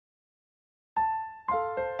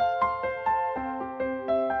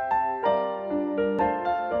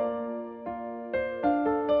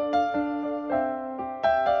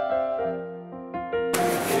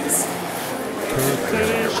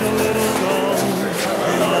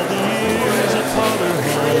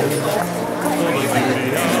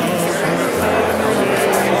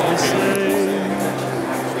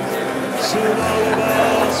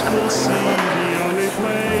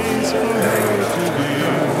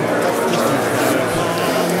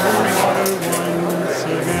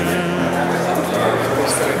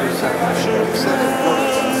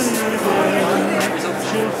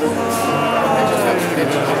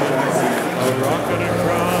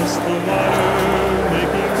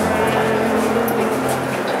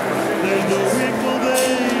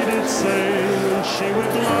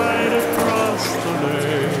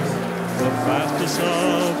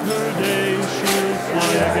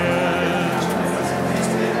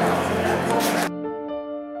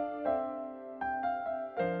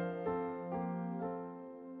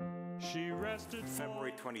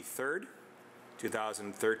23rd,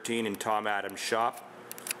 2013 in Tom Adams' shop.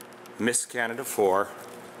 Miss Canada 4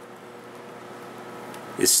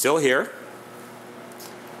 is still here.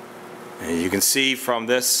 And you can see from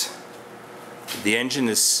this, the engine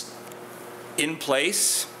is in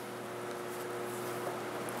place.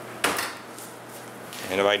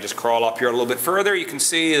 And if I just crawl up here a little bit further, you can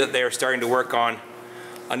see that they are starting to work on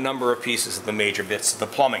a number of pieces of the major bits of the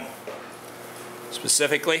plumbing.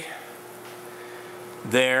 Specifically,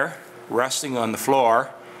 there, resting on the floor,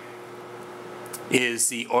 is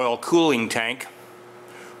the oil cooling tank,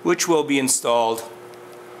 which will be installed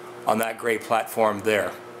on that gray platform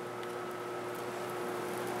there.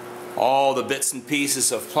 All the bits and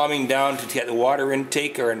pieces of plumbing down to get the water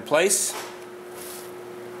intake are in place.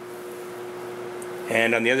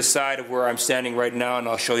 And on the other side of where I'm standing right now, and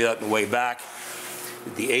I'll show you that on the way back,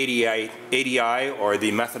 the ADI or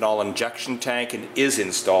the methanol injection tank is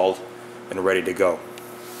installed and ready to go.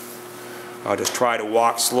 I'll just try to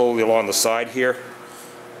walk slowly along the side here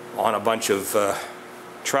on a bunch of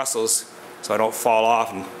trestles so I don't fall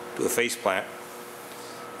off and do a face plant.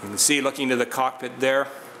 You can see, looking to the cockpit there,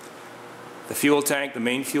 the fuel tank, the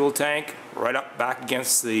main fuel tank, right up back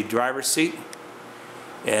against the driver's seat.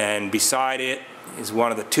 And beside it is one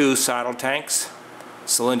of the two saddle tanks,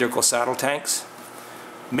 cylindrical saddle tanks.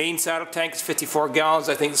 Main saddle tank is 54 gallons.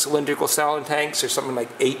 I think the cylindrical saddle tanks are something like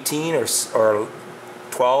 18 or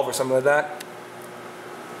 12 or something like that.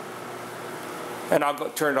 And I'll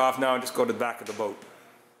turn it off now and just go to the back of the boat.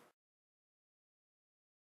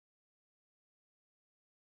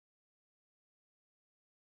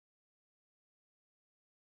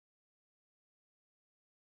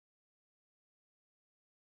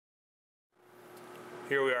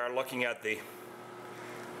 Here we are looking at the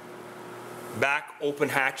back open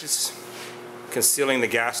hatches concealing the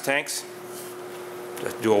gas tanks.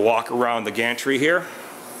 Just do a walk around the gantry here.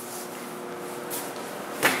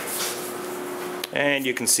 And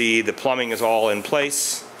you can see the plumbing is all in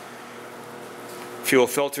place. Fuel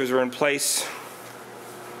filters are in place.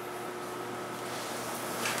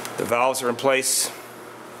 The valves are in place.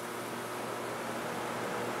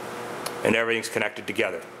 And everything's connected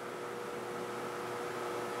together.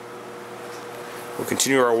 We'll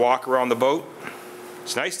continue our walk around the boat.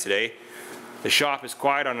 It's nice today. The shop is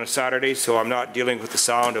quiet on a Saturday, so I'm not dealing with the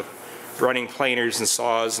sound of running planers and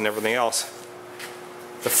saws and everything else.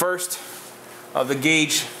 The first of the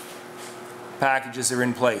gauge packages are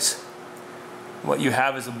in place. What you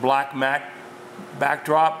have is a black matte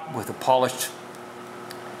backdrop with a polished,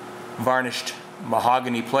 varnished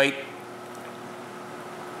mahogany plate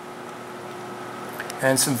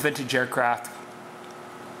and some vintage aircraft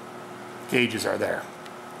gauges are there.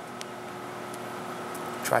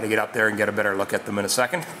 Try to get up there and get a better look at them in a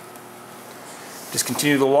second. Just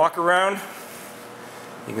continue the walk around.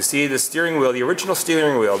 You can see the steering wheel, the original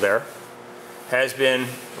steering wheel there, has been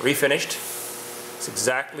refinished. It's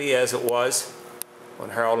exactly as it was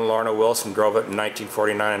when Harold and Lorna Wilson drove it in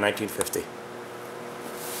 1949 and 1950.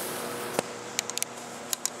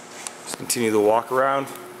 Just continue the walk around.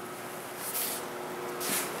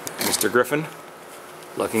 Mr. Griffon,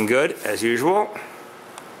 looking good as usual.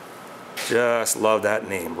 Just love that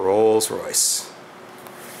name, Rolls Royce.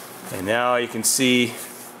 And now you can see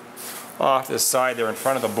off to the side there in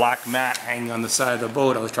front of the black mat hanging on the side of the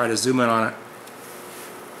boat. I'll try to zoom in on it.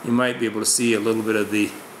 You might be able to see a little bit of the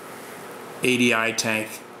ADI tank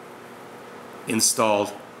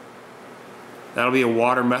installed. That'll be a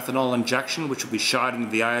water methanol injection, which will be shot into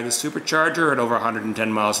the eye of the supercharger at over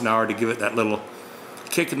 110 miles an hour to give it that little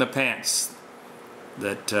kick in the pants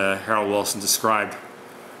that Harold Wilson described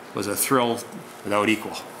was a thrill without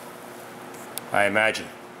equal, I imagine.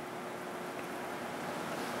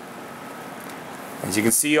 As you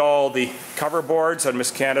can see, all the cover boards on Miss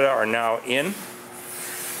Canada are now in.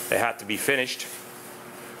 They have to be finished.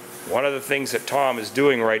 One of the things that Tom is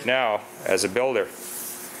doing right now as a builder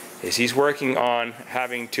is he's working on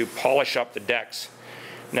having to polish up the decks.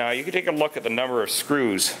 Now you can take a look at the number of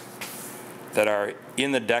screws that are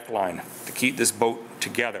in the deck line to keep this boat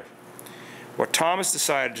together. What Tom has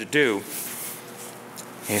decided to do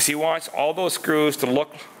is he wants all those screws to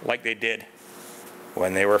look like they did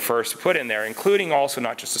when they were first put in there, including also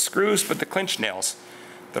not just the screws but the clinch nails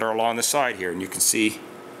that are along the side here. And you can see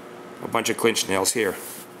a bunch of clinch nails here.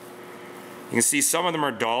 You can see some of them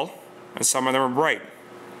are dull and some of them are bright.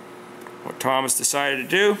 What Tom has decided to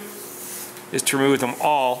do is to remove them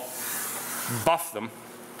all, buff them,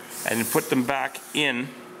 and then put them back in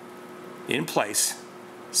place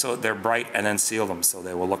so that they're bright, and then seal them so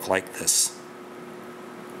they will look like this.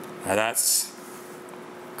 Now that's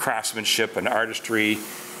craftsmanship and artistry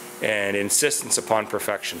and insistence upon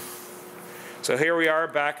perfection. So here we are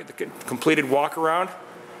back at the completed walk around,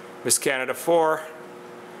 Miss Canada 4.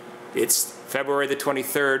 It's February the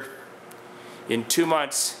 23rd. In 2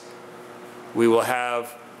 months, we will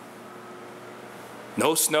have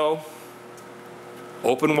no snow,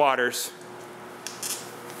 open waters,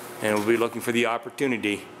 and we'll be looking for the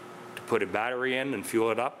opportunity to put a battery in and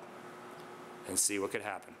fuel it up and see what could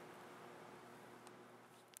happen.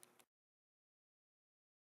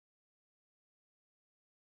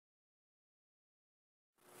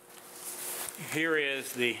 Here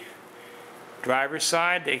is the driver's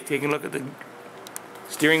side. They're taking a look at the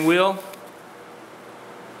steering wheel.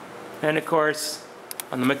 And of course,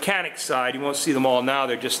 on the mechanic's side, you won't see them all now,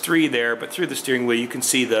 there are just 3 there, but through the steering wheel you can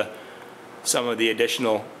see some of the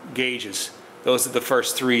additional gauges. Those are the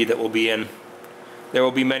first 3 that will be in. There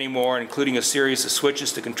will be many more, including a series of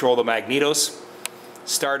switches to control the magnetos,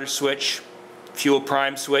 starter switch, fuel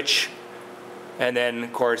prime switch, and then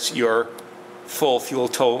of course your full fuel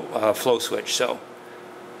flow switch. So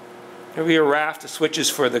there will be a raft of switches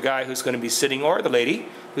for the guy who's going to be sitting, or the lady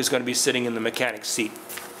who's going to be sitting in the mechanic's seat,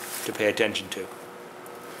 to pay attention to.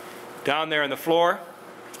 Down there on the floor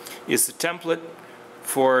is the template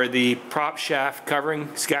for the prop shaft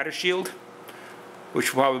covering scatter shield,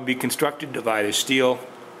 which will probably be constructed of either steel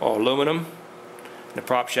or aluminum. The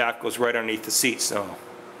prop shaft goes right underneath the seat. So,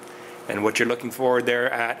 and what you're looking forward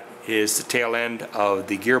there at is the tail end of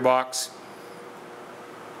the gearbox.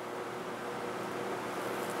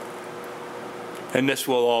 And this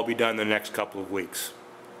will all be done in the next couple of weeks.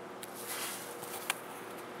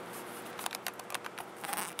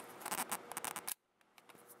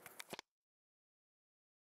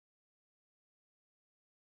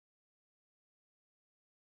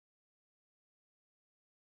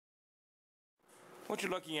 What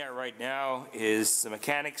you're looking at right now is the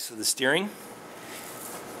mechanics of the steering.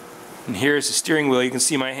 And here's the steering wheel. You can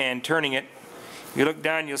see my hand turning it. If you look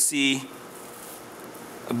down, you'll see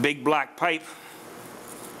a big black pipe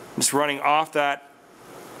just running off that,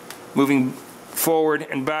 moving forward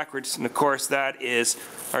and backwards. And of course that is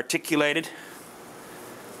articulated.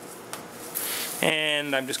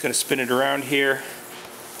 And I'm just going to spin it around here.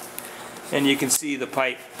 And you can see the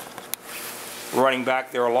pipe running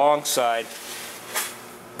back there alongside,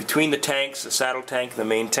 between the tanks, the saddle tank and the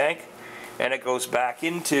main tank, and it goes back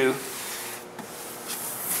into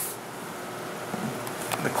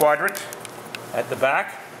the quadrant at the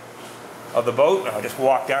back of the boat. I'll just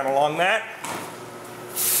walk down along that,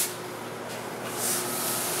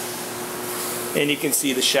 and you can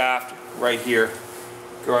see the shaft right here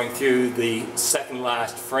going through the second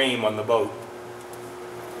last frame on the boat.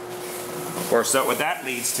 Of course, so what that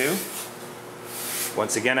leads to,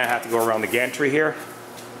 once again I have to go around the gantry here,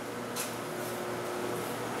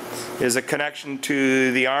 is a connection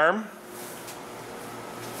to the arm.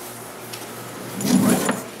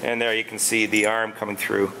 And there you can see the arm coming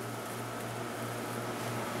through.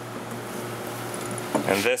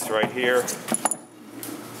 And this right here,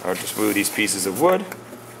 I'll just move these pieces of wood,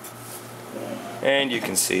 and you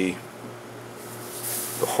can see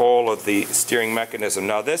the whole of the steering mechanism.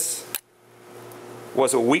 Now this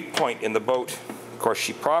was a weak point in the boat. Of course,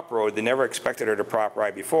 she prop rode. They never expected her to prop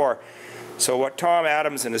ride before. So what Tom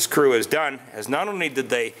Adams and his crew has done is, not only did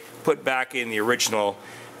they put back in the original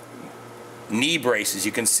knee braces,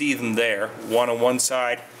 you can see them there, one on one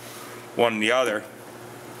side, one on the other,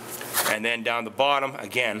 and then down the bottom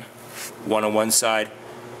again, one on one side,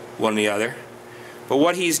 one on the other. But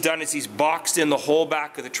what he's done is he's boxed in the whole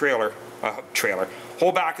back of the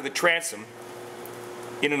whole back of the transom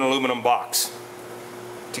in an aluminum box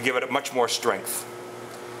to give it much more strength.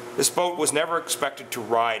 This boat was never expected to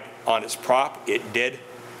ride on its prop. It did.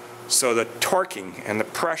 So the torquing and the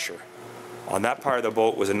pressure on that part of the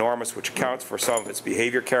boat was enormous, which accounts for some of its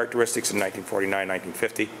behavior characteristics in 1949,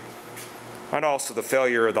 1950. And also the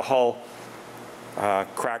failure of the hull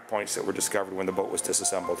crack points that were discovered when the boat was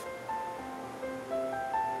disassembled.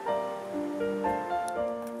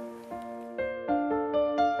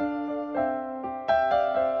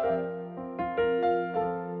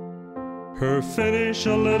 Her finish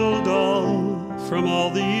a little dull from all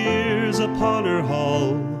the years upon her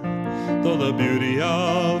hull, though the beauty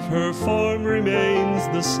of her form remains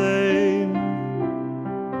the same.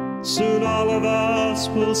 Soon all of us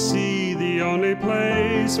will see the only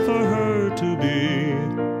place for her to be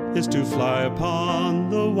is to fly upon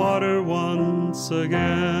the water once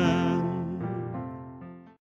again.